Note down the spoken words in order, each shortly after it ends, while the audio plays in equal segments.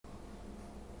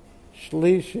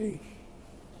Shlishi.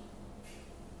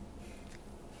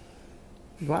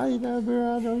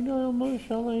 Vaydaber Adonai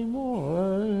Moshe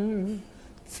Lemor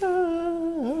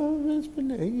Tzav es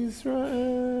bnei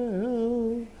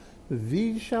Yisrael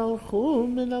Vishalchu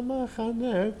min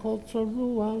hamachaneh kol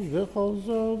tzorua v'chol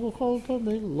zor v'chol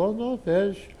tomei lo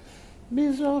nofesh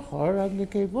mizachar ad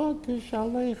nekevot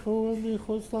tishalechu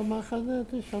michutz lamachaneh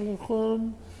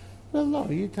tishalechuim v'lo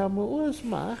yitamu es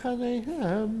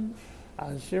machanehem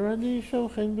asher ani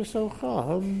shochem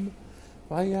b'socham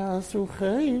ויעשו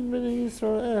כן בני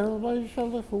ישראל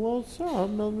וישלחו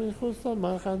אותם אל מחוץ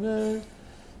למחנה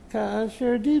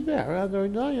כאשר דיבר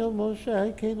אדוני אל משה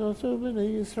כן עשו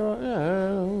בני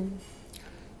ישראל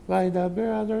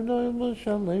וידבר אדוני אל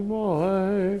משה לאמור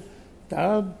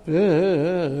דבר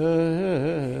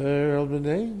אל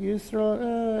בני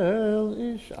ישראל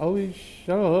איש או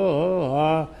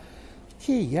אישה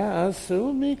כי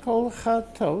יעשו מכל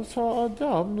חטאת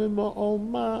האדם למעול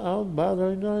מעל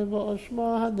באדוני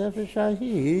ואשמה הנפש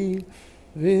ההיא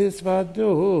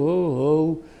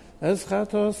והזוודו אז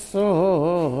חטאתם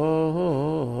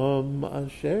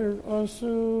אשר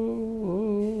עשו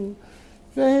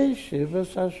והשיב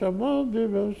את השמות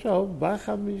בראשו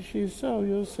בחמישיסו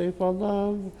יוסף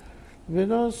עליו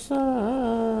ונשא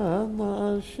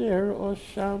אשר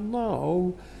הושם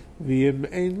לו ואם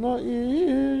אין לו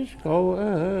איש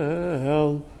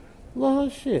כהן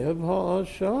להשיב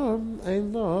האשם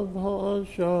אליו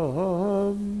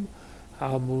האשם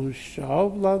המושב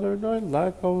לאדוני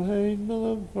לכהן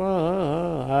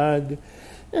מלבד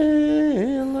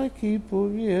אלא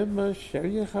כיפורים אשר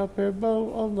יכפר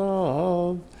בו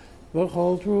עליו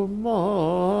וכל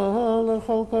תרומה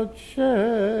לכל קודשי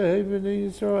בני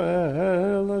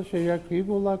ישראל אשר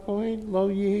יקריבו לכהן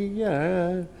לא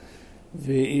יהיה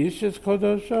ואיש את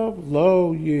קודשו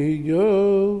לא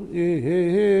יהיו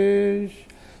איש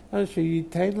אשר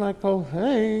ייתן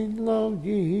לכהן לא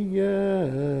יהיה